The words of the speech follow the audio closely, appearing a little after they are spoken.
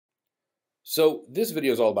So this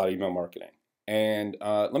video is all about email marketing. And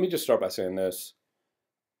let me just start by saying this.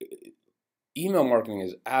 Email marketing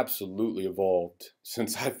has absolutely evolved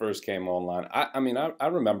since I first came online. I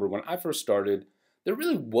remember when I first started, there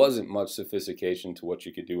really wasn't much sophistication to what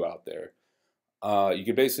you could do out there. You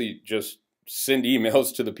could basically just send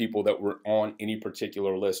emails to the people that were on any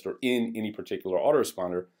particular list or in any particular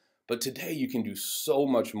autoresponder. But today you can do so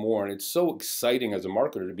much more, and it's so exciting as a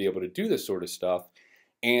marketer to be able to do this sort of stuff.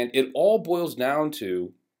 And it all boils down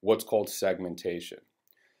to what's called segmentation.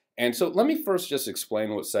 And so let me first just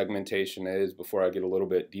explain what segmentation is before I get a little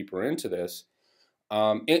bit deeper into this,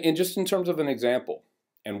 and just in terms of an example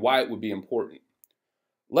and why it would be important.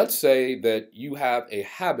 Let's say that you have a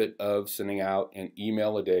habit of sending out an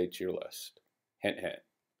email a day to your list, hint, hint,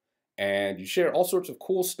 and you share all sorts of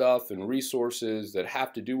cool stuff and resources that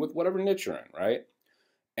have to do with whatever niche you're in, right?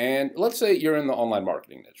 And let's say you're in the online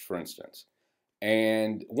marketing niche, for instance.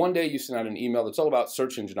 And one day you send out an email that's all about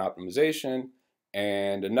search engine optimization,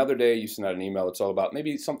 and another day you send out an email that's all about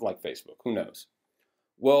maybe something like Facebook, who knows?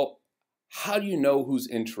 Well, how do you know who's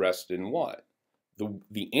interested in what?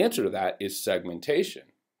 The answer to that is segmentation.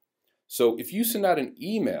 So if you send out an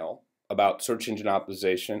email about search engine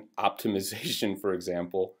optimization, for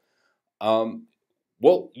example,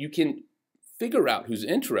 well, you can figure out who's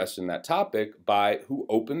interested in that topic by who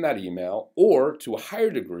opened that email, or to a higher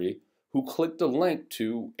degree, who clicked a link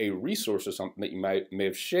to a resource or something that you may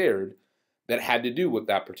have shared that had to do with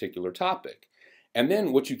that particular topic. And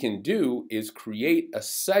then what you can do is create a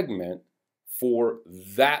segment for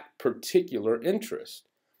that particular interest.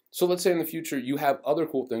 So let's say in the future you have other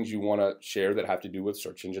cool things you want to share that have to do with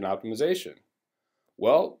search engine optimization.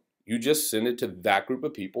 Well, you just send it to that group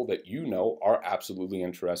of people that you know are absolutely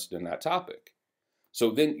interested in that topic.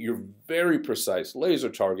 So then you're very precise, laser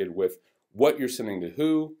targeted with what you're sending to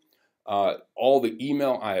who. All the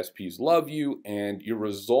email ISPs love you, and your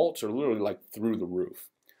results are literally like through the roof.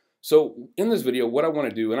 So in this video, what I want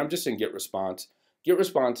to do, and I'm just in Getresponse.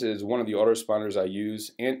 Getresponse is one of the autoresponders I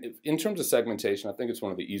use, and in terms of segmentation, I think it's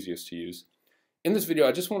one of the easiest to use. In this video,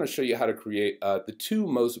 I just want to show you how to create the two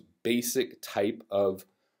most basic type of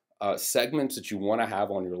segments that you want to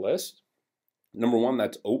have on your list. Number one,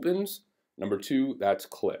 that's opens. Number two, that's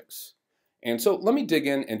clicks. And so let me dig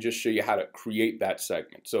in and just show you how to create that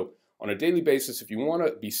segment. So on a daily basis, if you want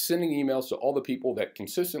to be sending emails to all the people that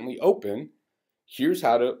consistently open, here's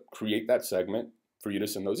how to create that segment for you to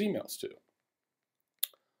send those emails to.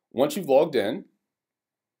 Once you've logged in,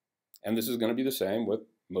 and this is going to be the same with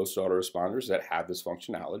most autoresponders that have this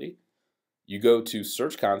functionality, you go to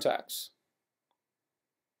Search Contacts.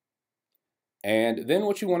 And then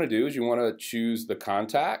what you want to do is you want to choose the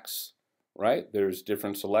contacts, right? There's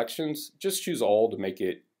different selections. Just choose all to make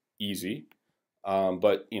it easy.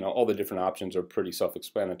 But all the different options are pretty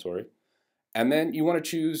self-explanatory. And then you want to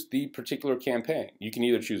choose the particular campaign. You can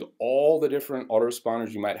either choose all the different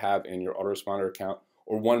autoresponders you might have in your autoresponder account,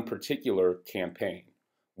 or one particular campaign,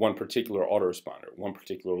 one particular autoresponder, one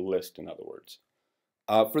particular list, in other words.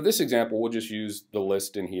 For this example, we'll just use the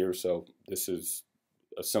list in here. So this is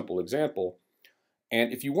a simple example.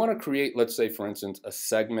 And if you want to create, let's say, for instance, a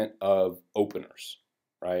segment of openers,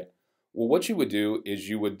 right? Well, what you would do is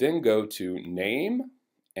you would then go to name,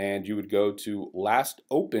 and you would go to last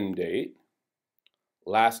open date,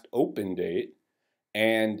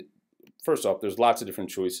 and first off, there's lots of different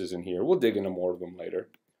choices in here. We'll dig into more of them later.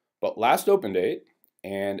 But last open date,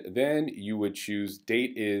 and then you would choose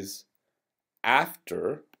date is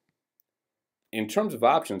after. In terms of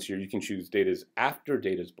options here, you can choose date is after,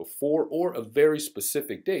 date is before, or a very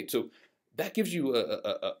specific date. So that gives you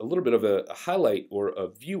a little bit of a highlight or a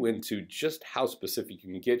view into just how specific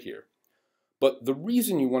you can get here. But the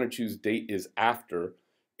reason you want to choose date is after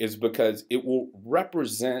is because it will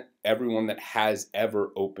represent everyone that has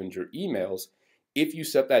ever opened your emails if you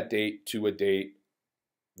set that date to a date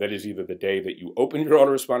that is either the day that you opened your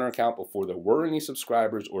autoresponder account before there were any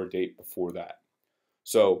subscribers, or a date before that.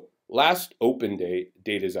 So last open date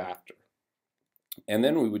is after. And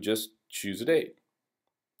then we would just choose a date.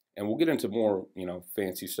 And we'll get into more,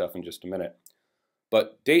 fancy stuff in just a minute.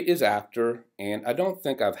 But date is after, and I don't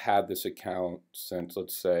think I've had this account since,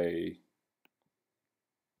 let's say,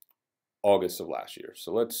 August of last year.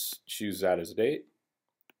 So let's choose that as a date.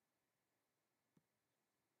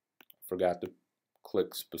 Forgot to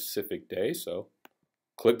click specific day, so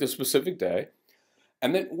click the specific day.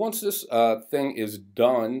 And then once this thing is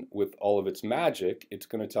done with all of its magic, it's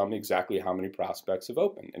going to tell me exactly how many prospects have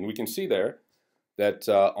opened. And we can see there that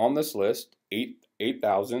on this list,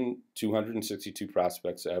 8,262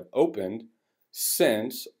 prospects have opened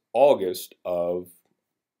since August of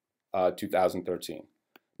 2013.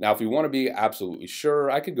 Now, if we want to be absolutely sure,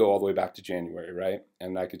 I could go all the way back to January, right?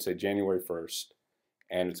 And I could say January 1st,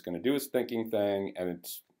 and it's going to do its thinking thing, and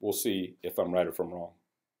we'll see if I'm right or if I'm wrong.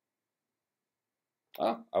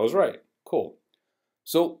 Ah, I was right. Cool.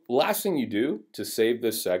 So last thing you do to save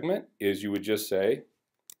this segment is you would just say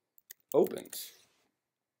opens.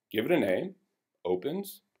 Give it a name,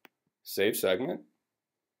 opens, save segment.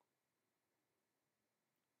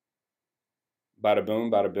 Bada boom,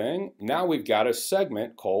 bada bing. Now we've got a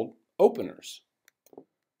segment called openers.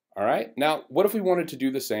 All right, now what if we wanted to do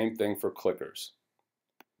the same thing for clickers?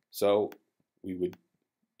 So we would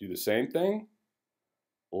do the same thing.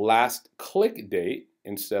 Last click date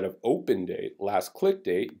instead of open date. Last click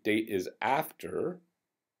date, date is after.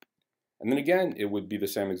 And then again, it would be the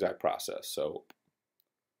same exact process. So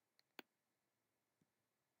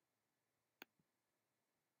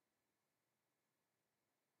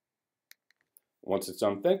once it's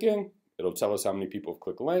done thinking, it'll tell us how many people have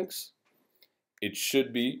clicked links. It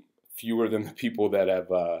should be fewer than the people that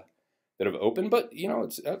have opened, but you know,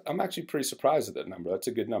 I'm actually pretty surprised at that number. That's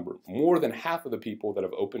a good number. More than half of the people that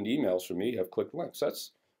have opened emails from me have clicked links.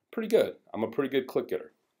 That's pretty good. I'm a pretty good click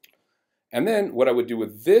getter. And then what I would do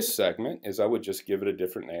with this segment is I would just give it a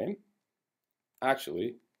different name.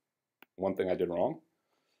 Actually, one thing I did wrong.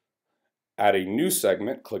 Add a new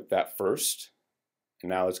segment, click that first. And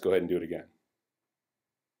now let's go ahead and do it again.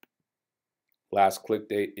 Last click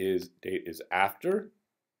date is after,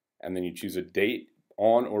 and then you choose a date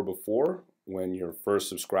on or before when your first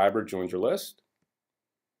subscriber joins your list.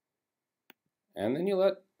 And then you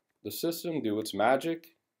let the system do its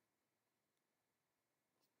magic.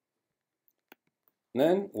 And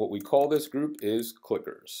then what we call this group is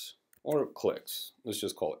clickers or clicks. Let's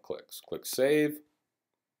just call it clicks. Click save.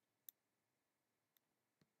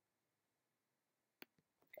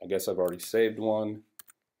 I guess I've already saved one.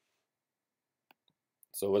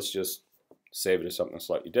 So let's just save it as something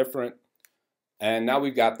slightly different. And now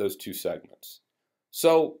we've got those two segments.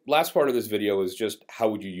 So last part of this video is just how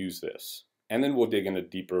would you use this? And then we'll dig into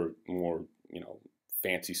deeper, more,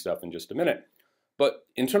 fancy stuff in just a minute. But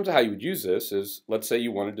in terms of how you would use this is, let's say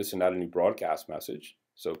you wanted to send out a new broadcast message.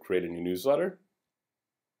 So create a new newsletter.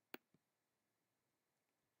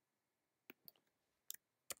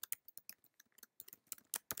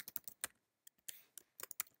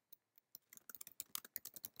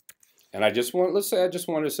 And let's say I just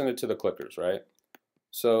wanted to send it to the clickers, right?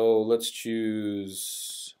 So let's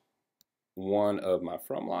choose one of my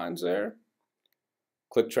from lines there.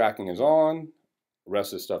 Click tracking is on. The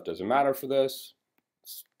rest of the stuff doesn't matter for this.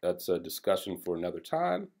 That's a discussion for another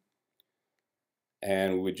time.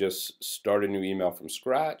 And we would just start a new email from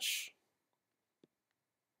scratch.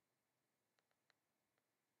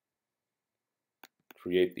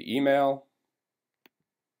 Create the email.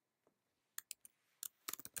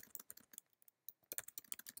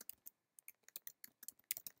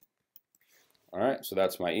 All right, so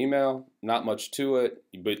that's my email. Not much to it,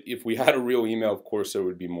 but if we had a real email, of course, there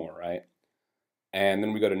would be more, right? And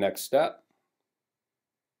then we go to next step.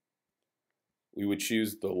 We would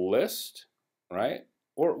choose the list, right?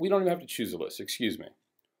 Or we don't even have to choose the list, excuse me.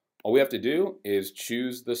 All we have to do is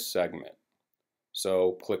choose the segment.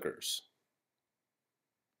 So clickers.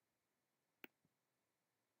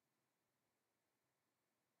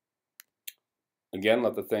 Again,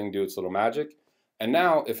 let the thing do its little magic. And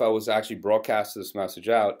now if I was to actually broadcast this message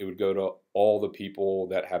out, it would go to all the people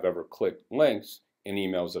that have ever clicked links in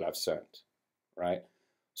emails that I've sent, right?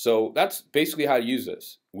 So that's basically how to use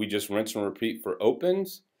this. We just rinse and repeat for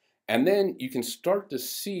opens, and then you can start to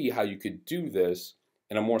see how you could do this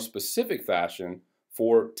in a more specific fashion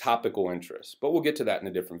for topical interests. But we'll get to that in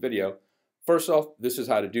a different video. First off, this is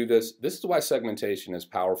how to do this. This is why segmentation is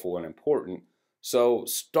powerful and important. So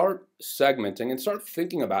start segmenting and start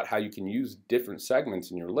thinking about how you can use different segments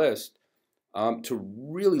in your list to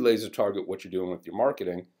really laser target what you're doing with your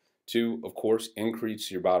marketing to, of course, increase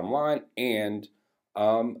your bottom line and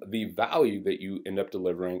the value that you end up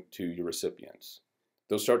delivering to your recipients.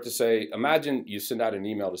 They'll start to say, imagine you send out an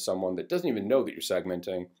email to someone that doesn't even know that you're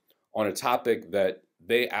segmenting on a topic that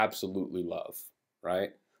they absolutely love, right?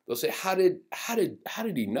 They'll say, how did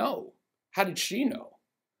he know? How did she know?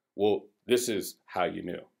 Well, this is how you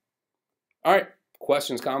knew. All right,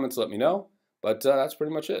 questions, comments, let me know. But that's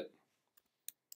pretty much it.